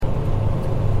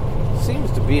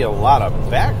be a lot of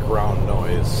background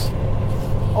noise.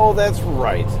 Oh, that's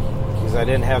right. Because I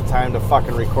didn't have time to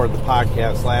fucking record the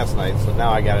podcast last night, so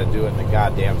now I gotta do it in the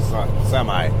goddamn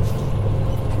semi.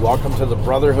 Welcome to the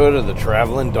Brotherhood of the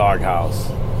Traveling Dawghouse.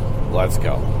 Let's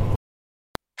go.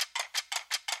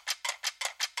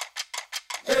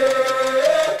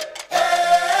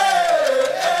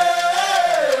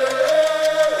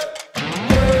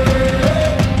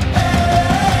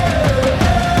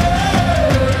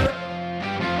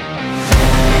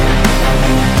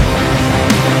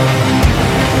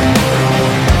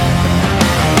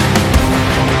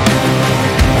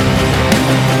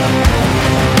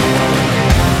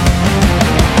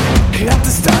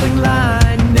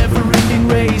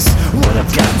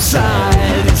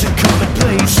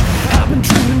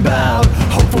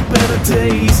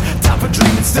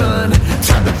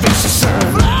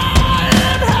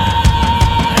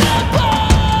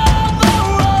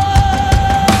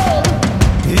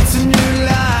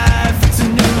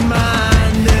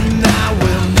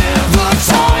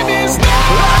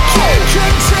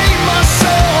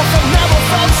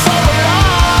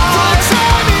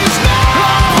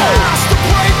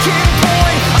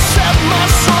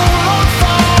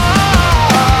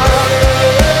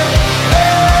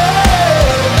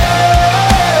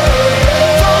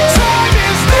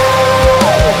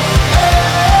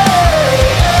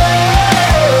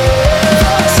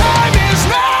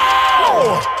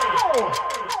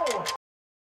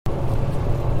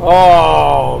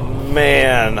 Oh,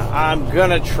 man. I'm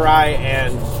going to try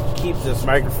and keep this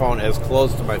microphone as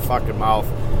close to my fucking mouth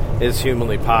as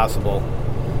humanly possible.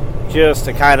 Just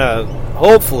to kind of,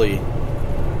 hopefully,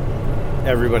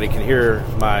 everybody can hear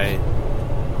my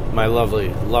lovely,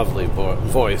 lovely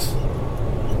voice.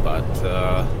 But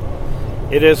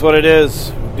it is what it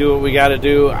is. Do what we got to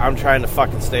do. I'm trying to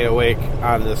fucking stay awake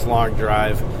on this long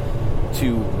drive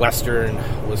to western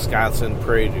Wisconsin,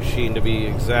 Prairie du Chien to be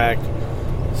exact.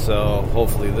 So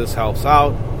hopefully this helps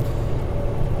out.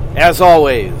 As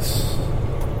always,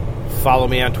 follow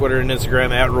me on Twitter and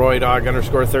Instagram at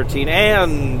RoyDog_13,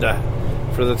 and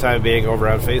for the time being over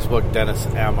on Facebook, Dennis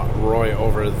M. Roy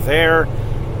over there.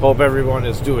 Hope everyone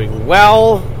is doing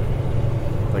well.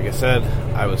 Like I said,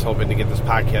 I was hoping to get this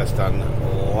podcast done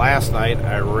last night.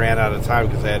 I ran out of time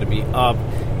because I had to be up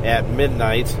at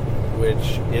midnight,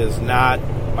 which is not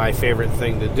my favorite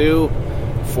thing to do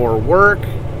for work.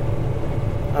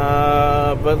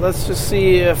 But let's just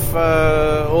see if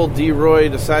old D-Roy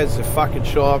decides to fucking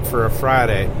show up for a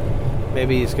Friday.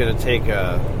 Maybe he's going to take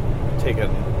an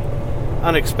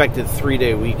unexpected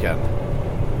 3-day weekend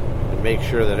and make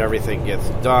sure that everything gets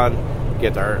done,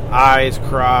 get our I's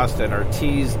crossed and our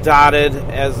T's dotted,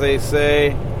 as they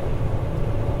say.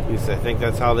 At least I think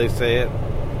that's how they say it.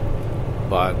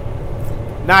 But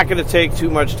not going to take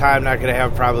too much time, not going to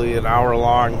have probably an hour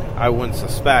long, I wouldn't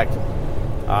suspect.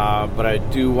 But I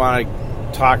do want to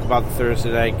talk about the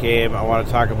Thursday night game. I want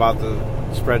to talk about the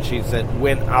spreadsheets that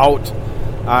went out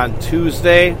on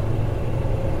Tuesday.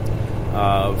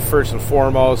 First and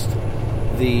foremost,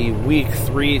 the Week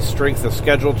 3 Strength of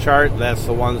Schedule chart. That's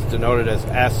the ones denoted as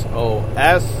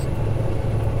SOS,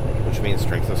 which means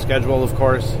Strength of Schedule, of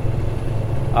course.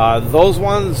 Those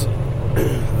ones,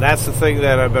 that's the thing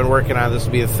that I've been working on. This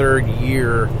will be the third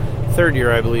year,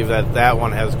 I believe, that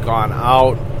one has gone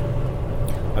out.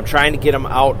 I'm trying to get them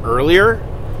out earlier.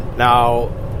 Now,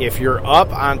 if you're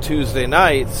up on Tuesday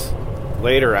nights,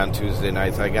 later on Tuesday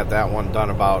nights, I got that one done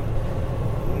about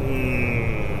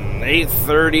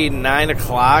 8:30, 9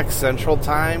 o'clock Central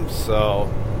Time. So,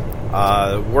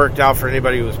 it worked out for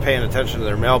anybody who was paying attention to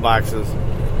their mailboxes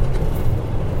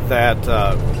that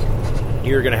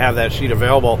you're going to have that sheet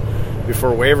available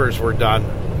before waivers were done.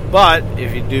 But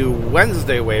if you do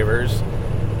Wednesday waivers,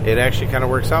 it actually kind of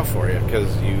works out for you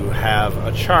because you have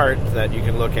a chart that you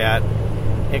can look at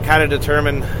and kind of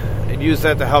determine and use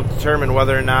that to help determine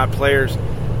whether or not players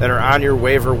that are on your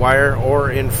waiver wire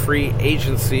or in free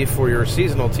agency for your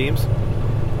seasonal teams,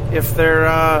 if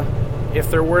they're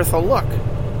worth a look.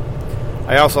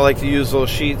 I also like to use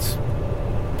those sheets.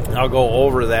 I'll go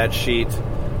over that sheet.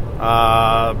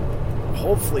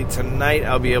 Hopefully tonight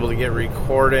I'll be able to get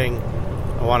recording.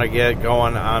 I want to get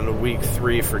going on Week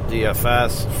 3 for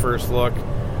DFS, first look.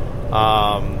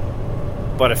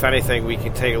 But if anything, we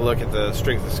can take a look at the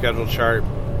strength of schedule chart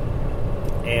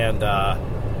and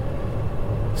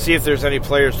see if there's any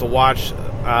players to watch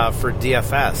for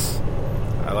DFS.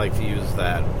 I like to use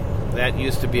that. That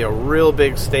used to be a real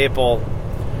big staple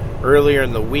earlier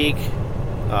in the week.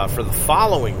 For the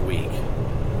following week,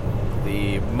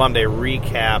 the Monday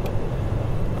recap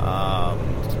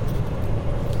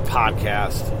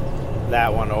podcast,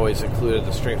 that one always included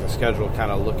the strength of schedule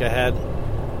kind of look ahead.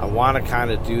 I want to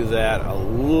kind of do that a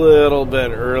little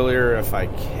bit earlier if I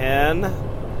can.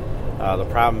 The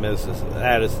problem is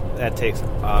that takes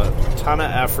a ton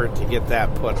of effort to get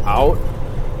that put out.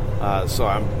 So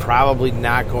I'm probably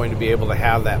not going to be able to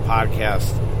have that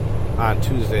podcast on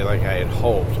Tuesday like I had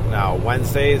hoped. Now,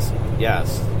 Wednesdays,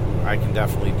 yes, I can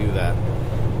definitely do that.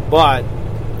 But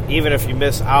even if you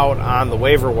miss out on the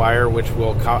waiver wire, which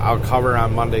I'll cover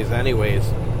on Mondays anyways,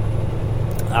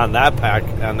 on that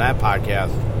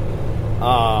podcast,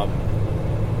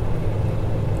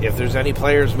 if there's any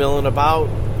players milling about,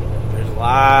 there's a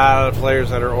lot of players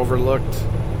that are overlooked.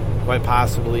 Quite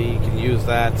possibly you can use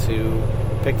that to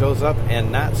pick those up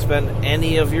and not spend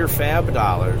any of your fab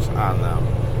dollars on them,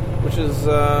 which is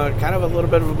kind of a little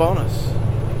bit of a bonus.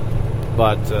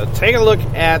 But take a look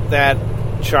at that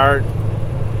chart.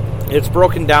 It's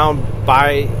broken down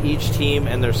by each team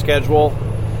and their schedule.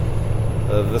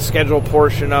 The schedule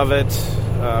portion of it,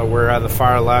 where on the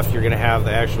far left you're going to have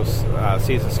the actual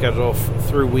season schedule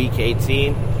through week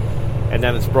 18, and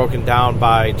then it's broken down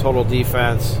by total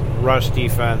defense, rush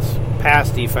defense, pass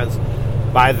defense,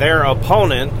 by their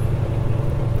opponent,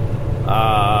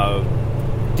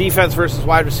 defense versus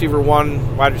wide receiver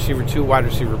 1, wide receiver 2, wide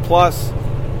receiver plus,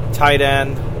 tight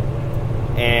end,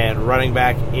 and running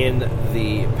back in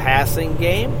the passing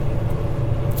game.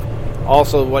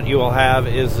 Also, what you will have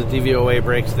is the DVOA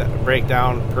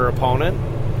breakdown per opponent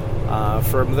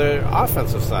from the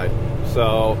offensive side.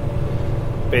 So,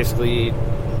 basically,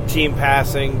 team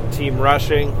passing, team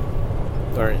rushing,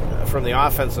 or from the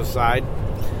offensive side,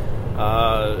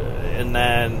 and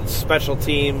then special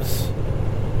teams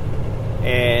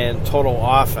and total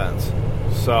offense.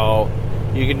 So,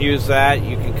 you can use that.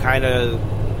 You can kind of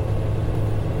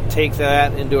take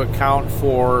that into account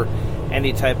for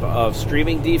any type of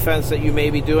streaming defense that you may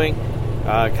be doing.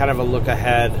 Kind of a look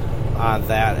ahead on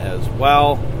that as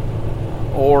well.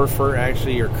 Or for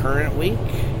actually your current week.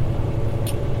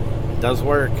 It does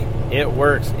work. It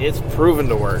works. It's proven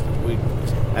to work.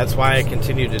 That's why I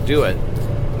continue to do it.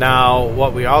 Now,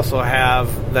 what we also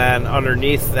have then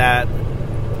underneath that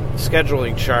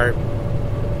scheduling chart,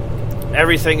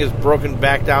 everything is broken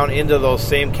back down into those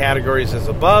same categories as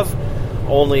above,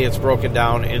 only it's broken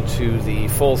down into the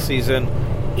full season,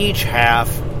 each half,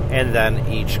 and then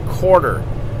each quarter.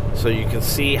 So you can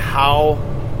see how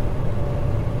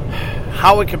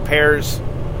it compares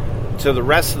to the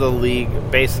rest of the league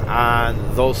based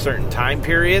on those certain time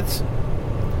periods.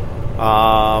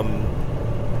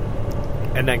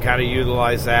 And then kind of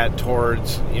utilize that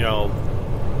towards,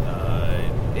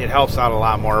 it helps out a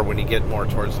lot more when you get more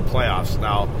towards the playoffs.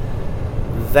 Now,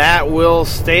 that will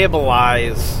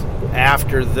stabilize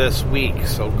after this week.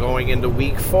 So going into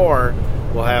week 4,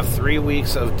 we'll have 3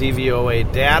 weeks of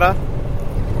DVOA data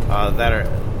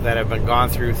that have been gone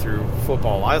through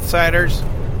Football Outsiders.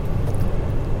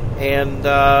 And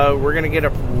we're going to get a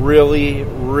really,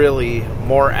 really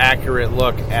more accurate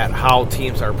look at how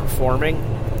teams are performing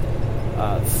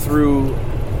through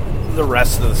the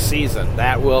rest of the season.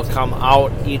 That will come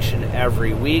out each and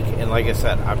every week. And like I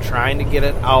said, I'm trying to get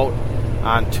it out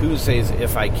on Tuesdays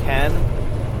if I can.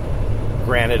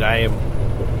 Granted, I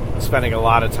am spending a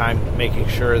lot of time making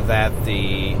sure that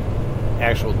the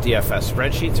actual DFS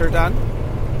spreadsheets are done.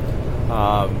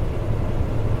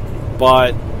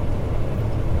 But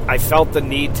I felt the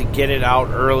need to get it out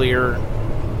earlier,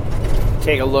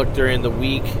 take a look during the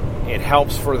week. It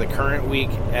helps for the current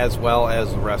week as well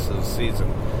as the rest of the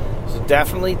season. So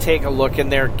definitely take a look in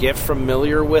there. Get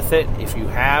familiar with it. If you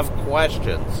have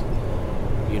questions,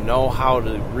 you know how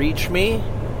to reach me.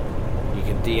 You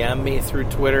can DM me through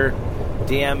Twitter,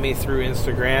 DM me through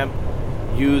Instagram,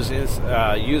 use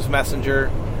Messenger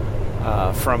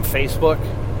from Facebook,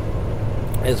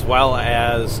 as well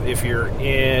as if you're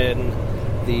in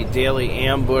the Daily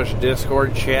Ambush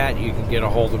Discord chat, you can get a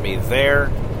hold of me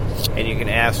there, and you can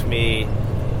ask me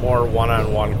more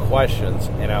one-on-one questions,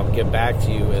 and I'll get back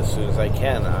to you as soon as I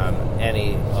can on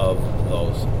any of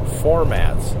those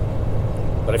formats.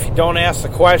 But if you don't ask the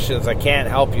questions, I can't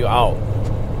help you out.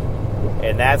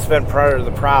 And that's been part of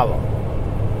the problem.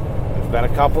 There's been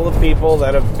a couple of people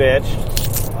that have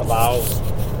bitched about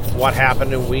what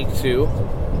happened in week 2.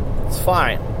 It's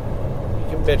fine. You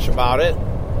can bitch about it.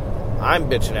 I'm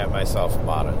bitching at myself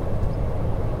about it.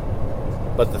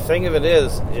 But the thing of it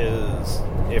is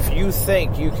if you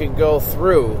think you can go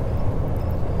through,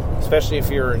 especially if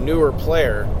you're a newer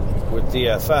player with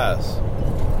DFS,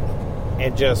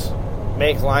 and just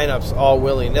make lineups all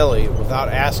willy-nilly without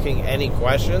asking any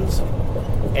questions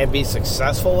and be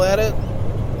successful at it,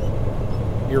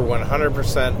 you're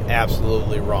 100%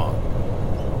 absolutely wrong.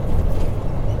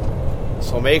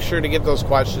 So make sure to get those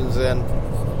questions in.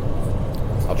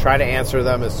 I'll try to answer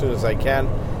them as soon as I can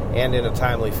and in a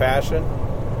timely fashion.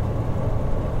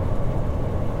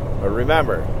 But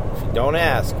remember, if you don't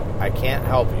ask, I can't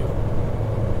help you.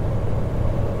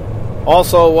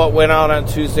 Also, what went out on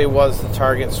Tuesday was the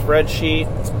target spreadsheet.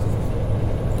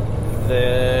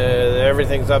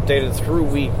 Everything's updated through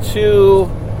week 2.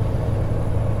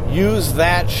 Use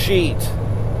that sheet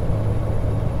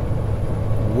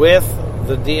with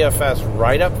the DFS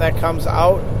write-up that comes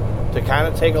out to kind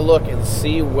of take a look and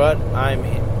see what I'm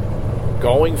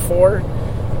going for.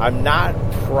 I'm not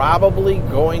probably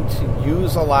going to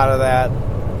use a lot of that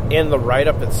in the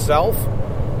write-up itself,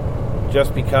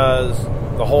 just because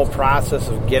the whole process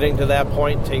of getting to that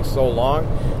point takes so long,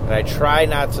 and I try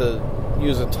not to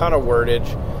use a ton of wordage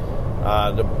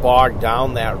to bog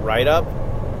down that write-up.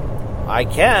 I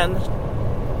can,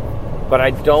 but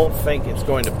I don't think it's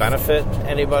going to benefit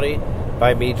anybody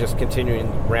by me just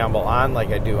continuing to ramble on like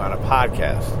I do on a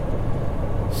podcast.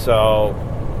 So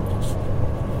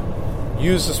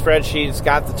use the spreadsheet. It's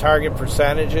got the target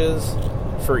percentages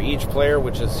for each player,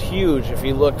 which is huge. If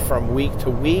you look from week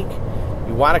to week,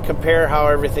 you want to compare how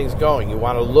everything's going. You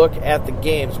want to look at the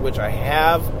games, which I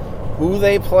have, who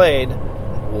they played,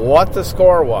 what the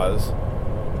score was,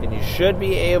 and you should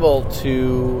be able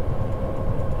to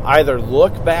either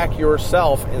look back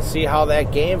yourself and see how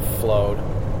that game flowed,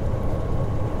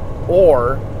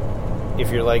 or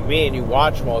if you're like me and you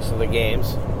watch most of the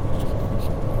games,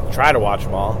 try to watch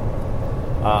them all,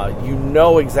 you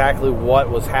know exactly what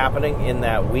was happening in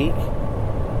that week,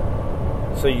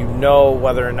 so you know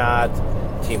whether or not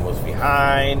the team was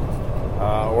behind,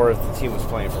 or if the team was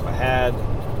playing from ahead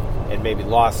and maybe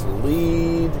lost the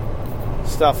lead,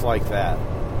 stuff like that.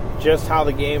 Just how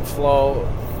the game flow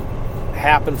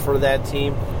happened for that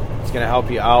team. It's going to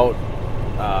help you out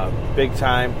big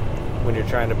time when you're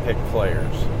trying to pick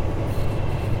players.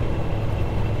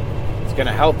 It's going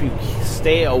to help you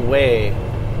stay away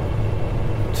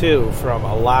too from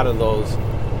a lot of those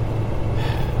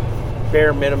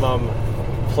bare minimum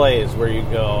plays where you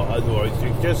go, oh, I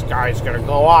think this guy's going to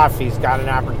go off, he's got an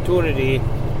opportunity.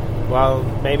 Well,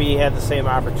 maybe he had the same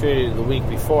opportunity the week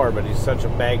before, but he's such a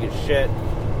bag of shit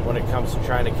when it comes to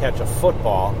trying to catch a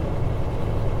football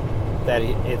that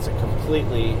it's a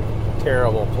completely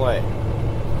terrible play.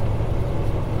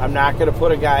 I'm not going to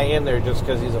put a guy in there just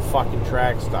because he's a fucking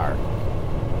track star.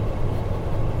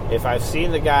 If I've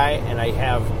seen the guy and I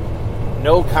have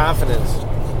no confidence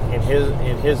in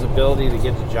his ability to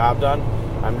get the job done,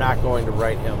 I'm not going to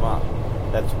write him up.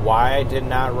 That's why I did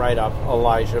not write up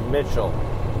Elijah Mitchell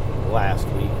last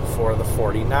week for the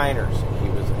 49ers. He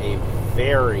was a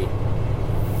very,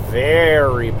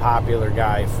 very popular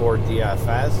guy for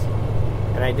DFS,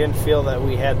 and I didn't feel that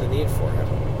we had the need for him.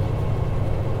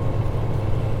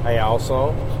 I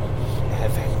also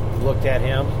have looked at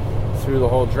him through the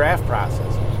whole draft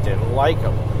process. Didn't like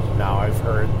him. Now I've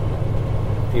heard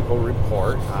people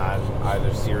report on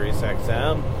either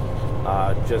SiriusXM,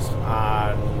 just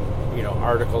on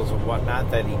articles and whatnot,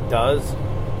 that he does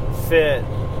fit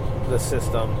the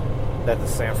system that the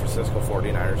San Francisco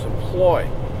 49ers employ.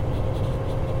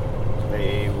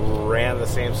 They ran the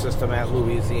same system at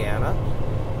Louisiana.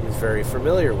 He's very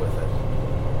familiar with it.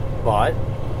 But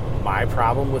my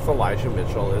problem with Elijah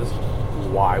Mitchell is,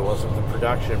 why wasn't the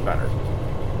production better?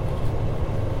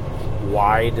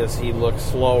 Why does he look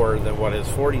slower than what his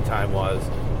 40 time was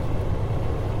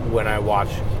when I watch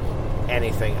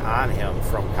anything on him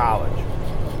from college?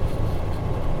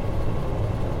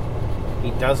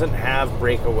 He doesn't have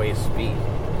breakaway speed.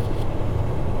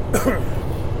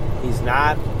 He's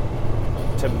not,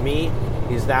 to me,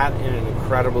 he's not an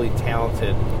incredibly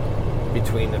talented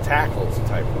between the tackles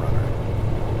type runner.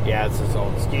 He has his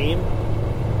own scheme,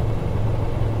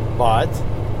 but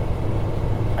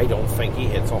I don't think he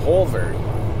hits a hole very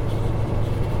well.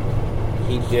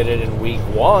 He did it in week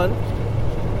 1,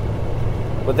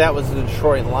 but that was the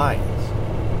Detroit Lions.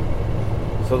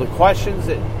 So the questions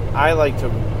that I like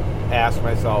to ask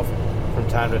myself from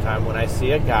time to time when I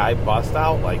see a guy bust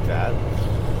out like that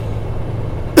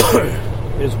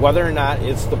is whether or not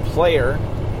it's the player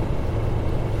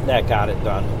that got it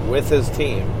done with his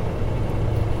team,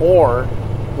 or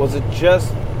was it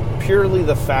just purely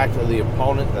the fact of the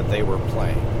opponent that they were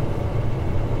playing.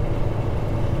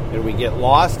 And we get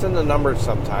lost in the numbers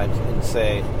sometimes and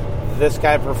say, this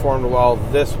guy performed well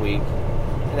this week,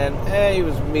 and then, he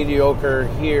was mediocre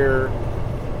here,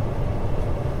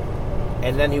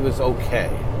 and then he was okay.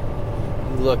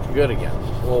 He looked good again.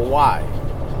 Well, why?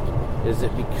 Is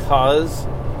it because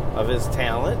of his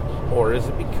talent, or is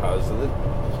it because of the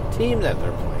team that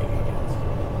they're playing against?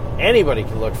 Anybody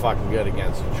can look fucking good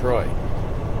against Detroit.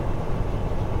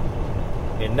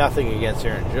 And nothing against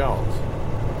Aaron Jones.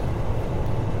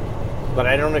 But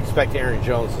I don't expect Aaron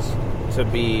Jones to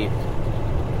be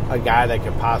a guy that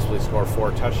could possibly score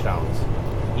 4 touchdowns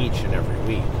each and every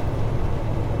week.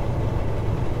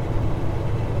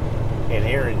 And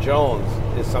Aaron Jones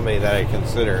is somebody that I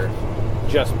consider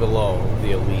just below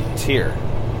the elite tier.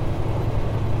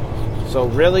 So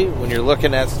really, when you're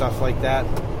looking at stuff like that,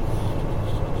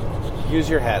 use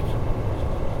your head.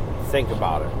 Think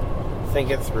about it. Think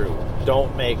it through.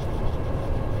 Don't make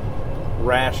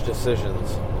rash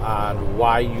decisions on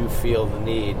why you feel the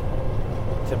need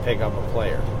to pick up a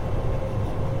player.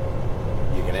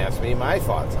 You can ask me my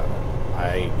thoughts on it.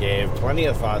 I gave plenty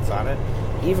of thoughts on it,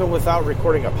 even without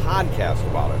recording a podcast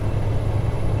about it.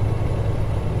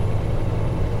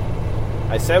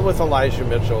 I said with Elijah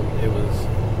Mitchell,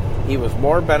 he was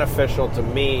more beneficial to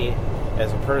me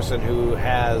as a person who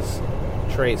has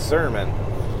Trey Sermon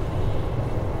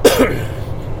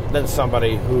than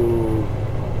somebody who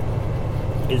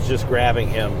is just grabbing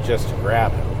him just to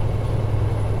grab him.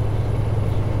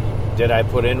 Did I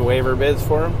put in waiver bids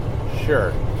for him?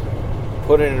 Sure.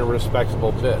 Put in a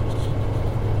respectable bid,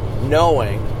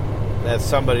 knowing that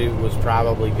somebody was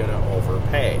probably going to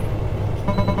overpay.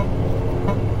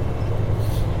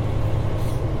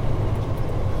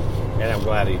 And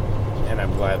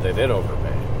I'm glad they did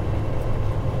overpay,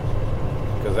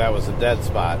 because that was a dead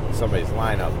spot in somebody's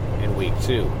lineup in week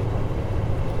 2.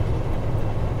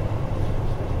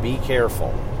 Be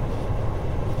careful.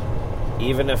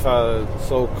 Even if a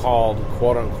so-called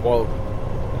quote-unquote,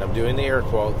 and I'm doing the air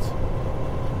quotes,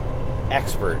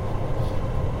 expert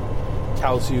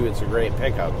tells you it's a great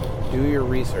pickup, do your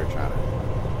research on it.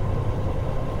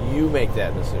 You make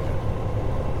that decision.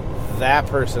 That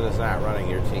person is not running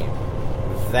your team.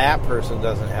 That person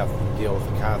doesn't have to deal with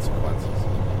the consequences.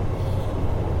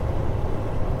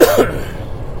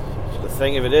 The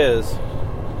thing of it is,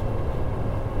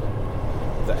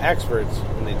 the experts,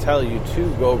 when they tell you to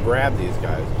go grab these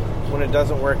guys, when it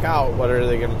doesn't work out, what are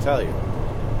they going to tell you?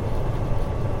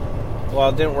 Well,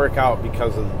 it didn't work out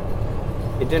because of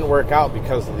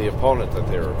the opponent that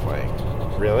they were playing.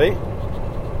 Really?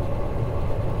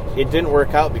 It didn't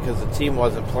work out because the team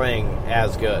wasn't playing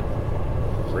as good.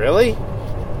 Really?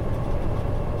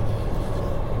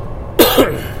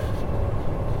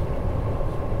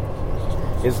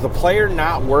 Is the player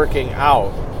not working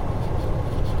out,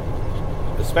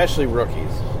 especially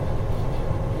rookies,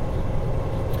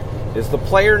 is the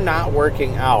player not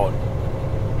working out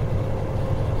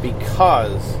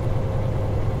because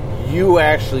you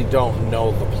actually don't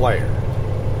know the player?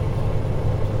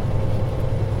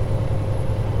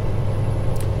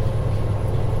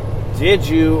 Did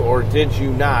you or did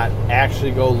you not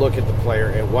actually go look at the player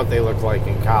and what they look like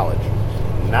in college?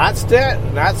 Not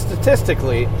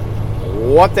statistically,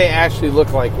 what they actually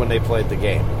look like when they played the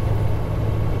game.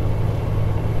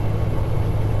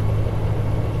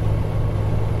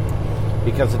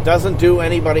 Because it doesn't do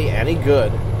anybody any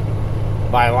good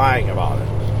by lying about it.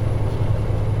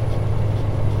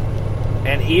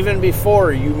 And even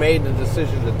before you made the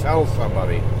decision to tell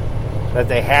somebody that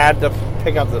they had to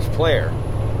pick up this player,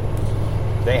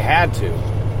 they had to.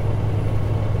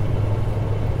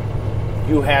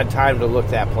 You had time to look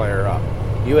that player up.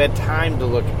 You had time to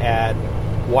look at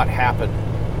what happened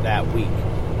that week.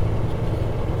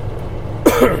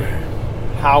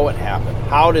 How it happened.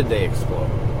 How did they explode?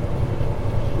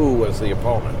 Who was the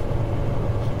opponent?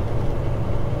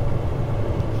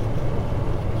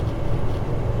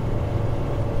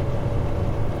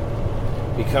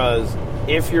 Because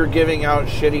if you're giving out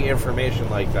shitty information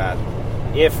like that,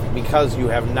 because you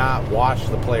have not watched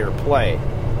the player play,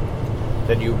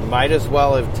 then you might as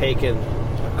well have taken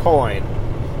a coin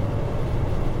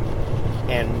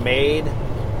and made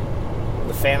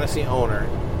the fantasy owner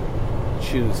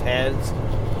choose heads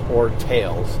or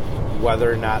tails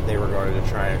whether or not they were going to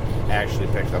try and actually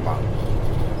pick them up.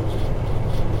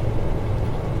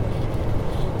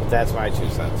 But that's my 2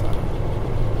 cents on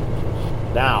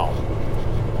it. Now,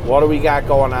 what do we got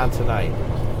going on tonight?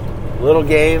 Little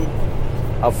game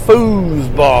of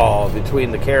foosball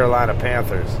between the Carolina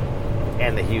Panthers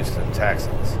and the Houston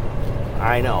Texans.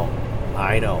 I know.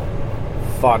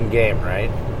 Fun game, right?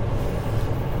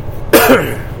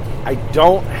 I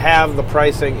don't have the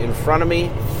pricing in front of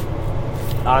me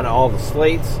on all the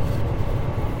slates,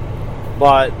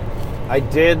 but I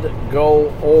did go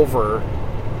over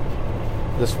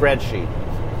the spreadsheet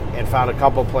and found a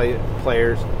couple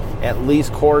players, at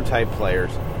least core type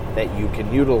players, that you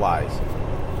can utilize.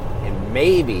 And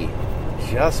maybe,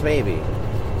 just maybe,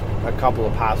 a couple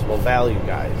of possible value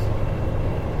guys.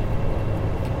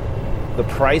 The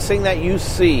pricing that you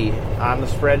see on the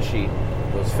spreadsheet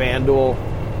was FanDuel,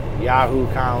 Yahoo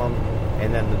column,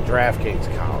 and then the DraftKings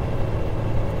column.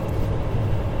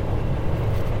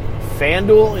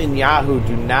 FanDuel and Yahoo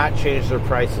do not change their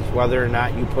prices whether or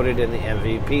not you put it in the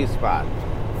MVP spot,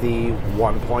 the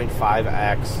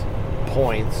 1.5x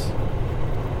points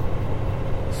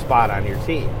spot on your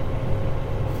team,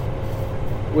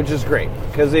 which is great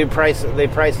because they price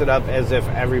it up as if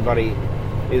everybody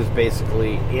is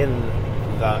basically in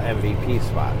the MVP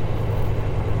spot.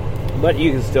 But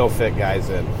you can still fit guys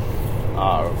in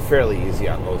fairly easy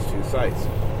on those two sites.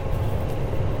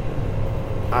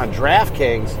 On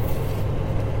DraftKings,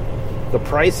 the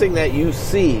pricing that you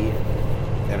see,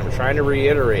 and I'm trying to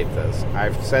reiterate this,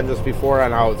 I've said this before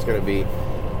on how it's going to be,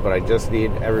 but I just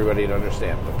need everybody to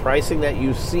understand. The pricing that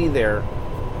you see there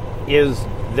is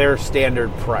their standard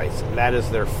price, and that is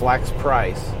their flex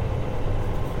price.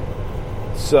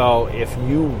 So if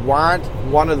you want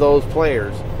one of those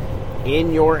players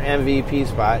in your MVP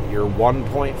spot, your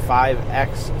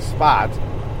 1.5x spot,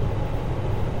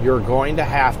 you're going to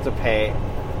have to pay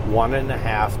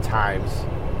 1.5 times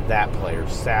that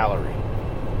player's salary.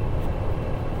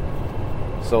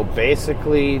 So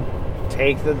basically,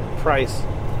 take the price,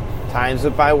 times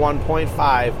it by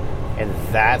 1.5, and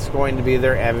that's going to be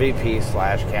their MVP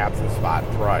 / captain spot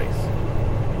price.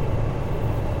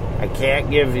 I can't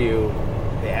give you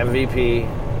the MVP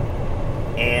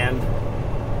and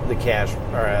the cash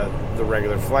or the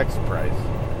regular flex price.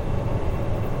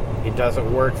 It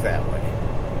doesn't work that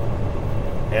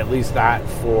way. At least not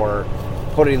for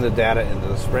putting the data into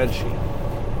the spreadsheet.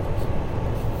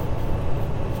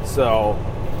 So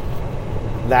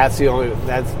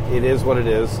it is what it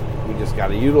is. We just got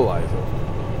to utilize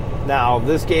it. Now,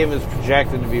 this game is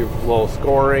projected to be low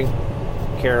scoring.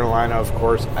 Carolina, of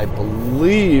course, I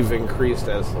believe increased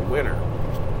as the winner.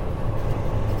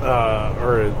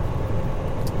 Or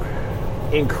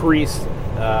increased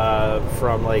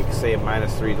from, like, say, a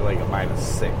 -3 to, like, a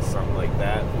 -6, something like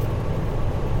that.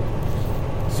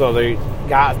 So they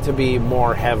got to be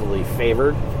more heavily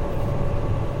favored.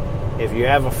 If you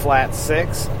have a flat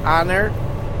 6 on there,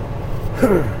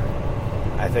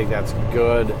 I think that's a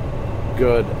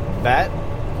good bet.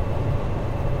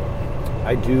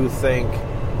 I do think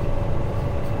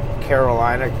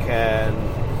Carolina can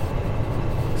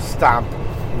stomp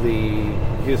the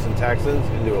Houston Texans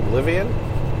into oblivion.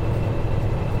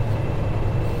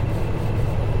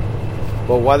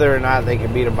 But whether or not they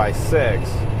can beat them by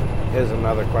 6 is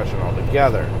another question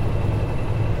altogether.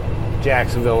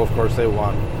 Jacksonville, of course, they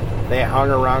won. They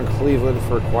hung around Cleveland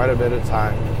for quite a bit of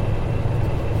time.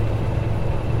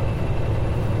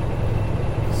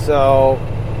 So,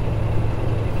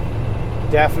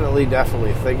 definitely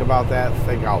think about that.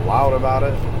 Think out loud about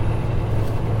it.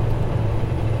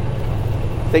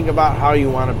 Think about how you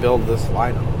want to build this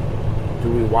lineup. Do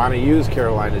we want to use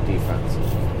Carolina defense?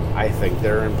 I think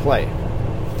they're in play.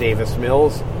 Davis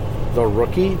Mills, the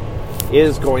rookie,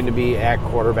 is going to be at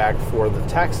quarterback for the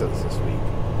Texans this week,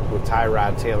 with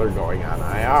Tyrod Taylor going on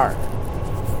IR.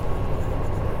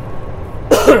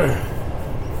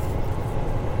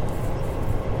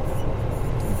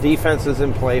 Defense is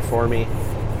in play for me.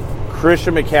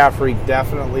 Christian McCaffrey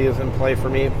definitely is in play for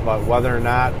me, but whether or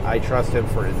not I trust him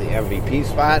for the MVP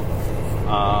spot,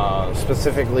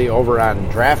 specifically over on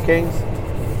DraftKings,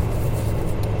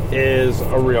 is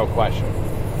a real question.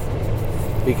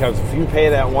 Because if you pay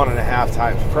that 1.5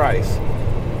 times price,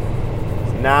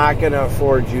 it's not going to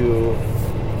afford you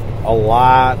a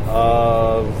lot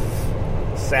of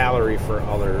salary for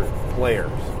other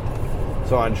players.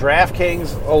 So on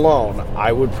DraftKings alone,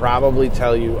 I would probably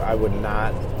tell you I would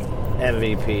not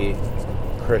MVP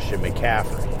Christian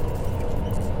McCaffrey.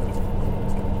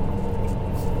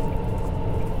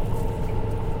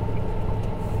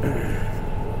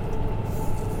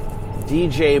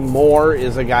 DJ Moore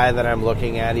is a guy that I'm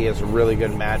looking at. He has a really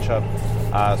good matchup,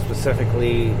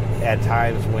 specifically at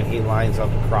times when he lines up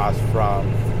across from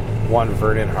one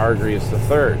Vernon Hargreaves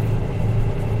III.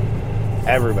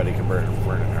 Everybody can burn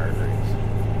Vernon Hargreaves.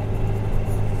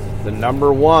 The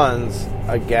number ones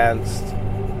against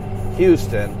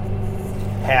Houston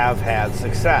have had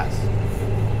success.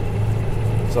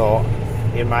 So,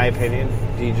 in my opinion,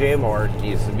 DJ Moore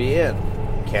needs to be in.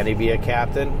 Can he be a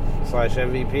captain /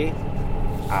 MVP?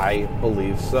 I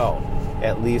believe so.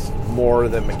 At least more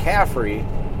than McCaffrey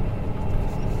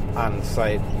on a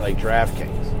site like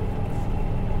DraftKings.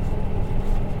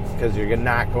 Because you're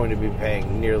not going to be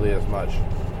paying nearly as much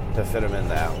to fit him in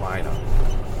that lineup.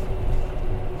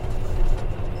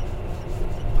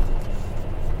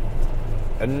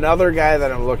 Another guy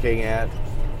that I'm looking at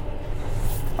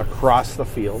across the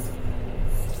field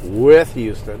with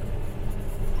Houston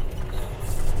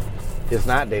is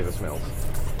not Davis Mills.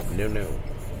 No.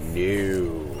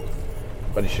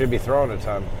 But he should be throwing a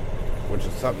ton, which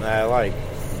is something that I like.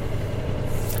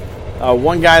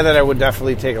 One guy that I would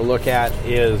definitely take a look at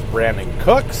is Brandon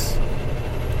Cooks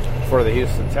for the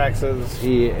Houston Texans.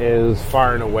 He is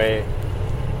far and away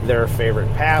their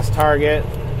favorite pass target.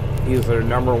 He's their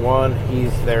number one.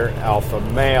 He's their alpha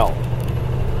male.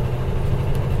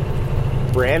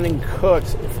 Brandon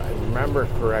Cooks, if I remember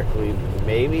correctly,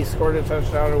 maybe scored a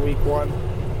touchdown in week 1.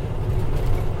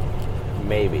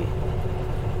 Maybe.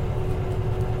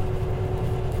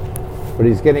 But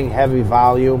he's getting heavy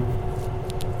volume.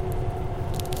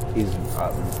 He's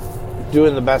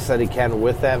doing the best that he can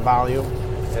with that volume.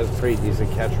 Has a pretty decent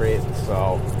catch rate,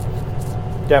 so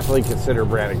definitely consider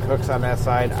Brandon Cooks on that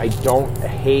side. I don't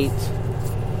hate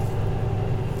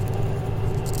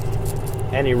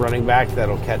any running back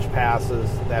that'll catch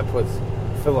passes. That puts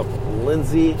Philip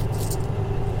Lindsay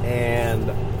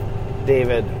and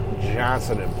David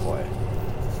Johnson in play.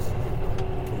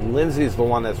 Lindsay's the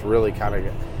one that's really kind of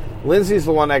good. Lindsay's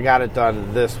the one that got it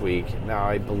done this week. Now,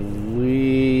 I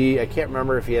can't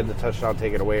remember if he had the touchdown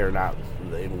taken away or not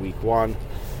in week 1.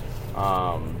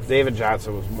 David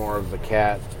Johnson was more of the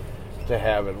cat to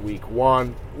have in week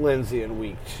 1. Lindsay in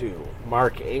week 2.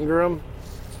 Mark Ingram,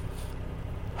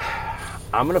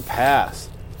 I'm going to pass.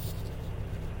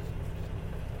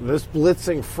 This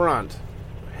blitzing front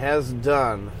has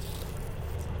done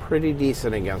pretty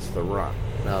decent against the run.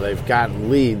 Now, they've gotten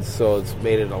leads, so it's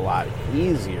made it a lot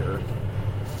easier.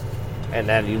 And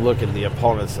then you look at the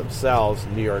opponents themselves,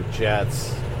 New York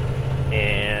Jets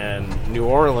and New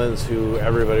Orleans, who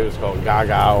everybody was going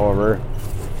gaga over.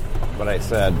 But I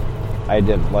said I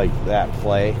didn't like that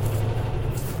play.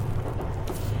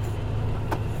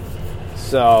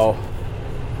 So,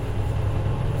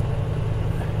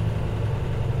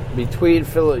 you're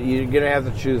going to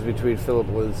have to choose between Philip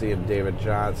Lindsay and David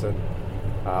Johnson.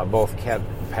 Both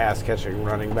pass-catching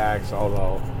running backs,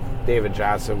 although David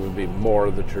Johnson would be more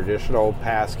the traditional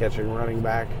pass-catching running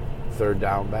back, third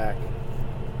down back.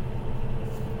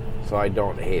 So I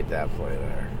don't hate that play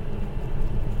there.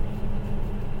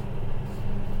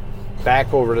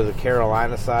 Back over to the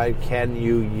Carolina side, can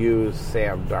you use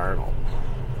Sam Darnold?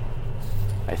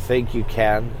 I think you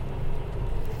can.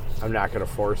 I'm not going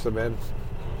to force him in.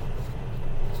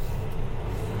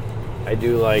 I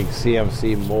do like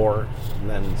CMC more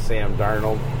than Sam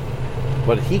Darnold,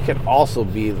 but he could also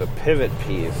be the pivot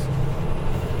piece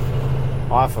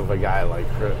off of a guy like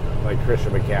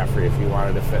Christian McCaffrey if you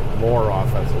wanted to fit more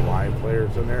offensive line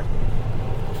players in there.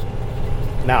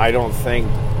 Now, I don't think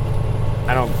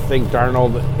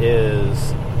Darnold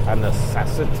is a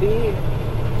necessity,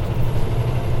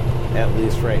 at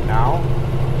least right now.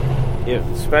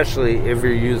 Especially if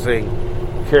you're using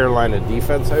Carolina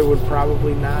defense, I would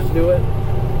probably not do it.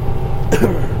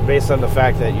 Based on the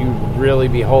fact that you'd really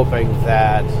be hoping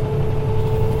that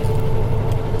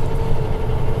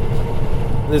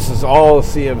this is all a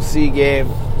CMC game.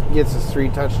 Gets his 3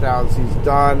 touchdowns, he's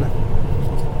done.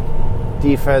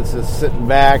 Defense is sitting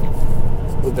back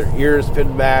with their ears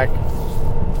pinned back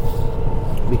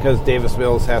because Davis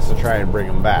Mills has to try and bring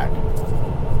him back.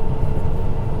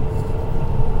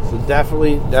 So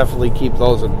definitely keep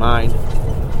those in mind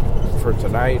for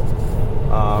tonight.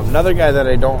 Another guy that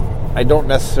I don't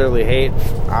necessarily hate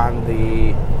on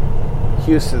the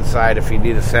Houston side if you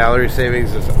need a salary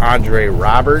savings is Andre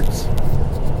Roberts.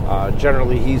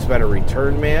 Generally, he's been a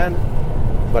return man,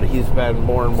 but he's been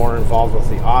more and more involved with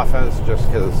the offense just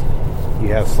because you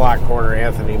have slot corner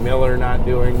Anthony Miller not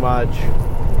doing much.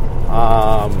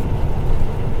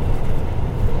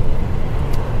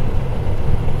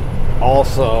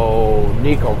 Also,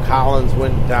 Nico Collins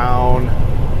went down,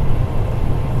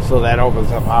 so that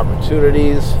opens up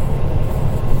opportunities.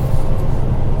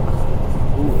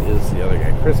 Who is the other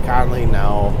guy? Chris Conley?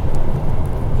 No.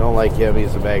 Don't like him.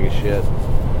 He's a bag of shit.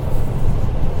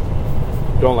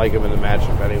 Don't like him in the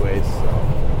matchup anyways.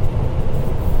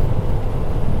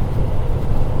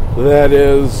 So that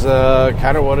is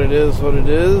kind of what it is.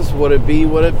 Would it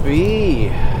be?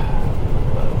 I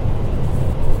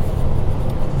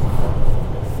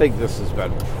think this has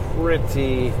been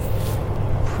pretty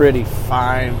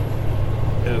fine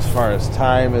as far as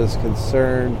time is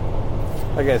concerned.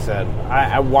 Like I said,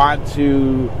 I want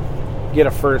to get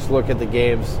a first look at the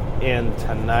games in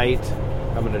tonight.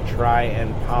 I'm going to try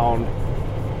and pound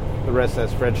the rest of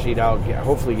that spreadsheet out,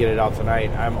 hopefully get it out tonight.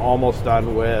 I'm almost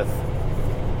done with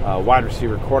wide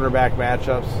receiver cornerback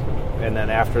matchups, and then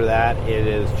after that it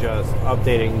is just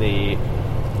updating the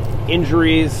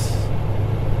injuries,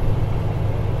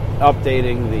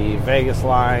 updating the Vegas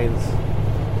lines,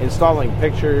 installing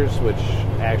pictures, which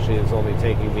actually is only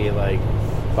taking me like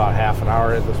about half an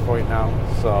hour at this point now.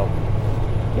 So,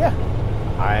 yeah,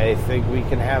 I think we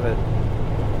can have it.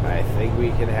 I think we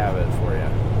can have it for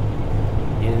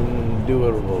you.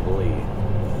 Indubitably.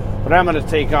 But I'm going to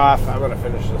take off. I'm going to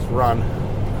finish this run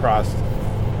across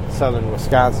southern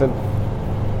Wisconsin.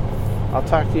 I'll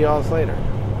talk to you all later.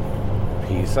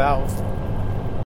 Peace out.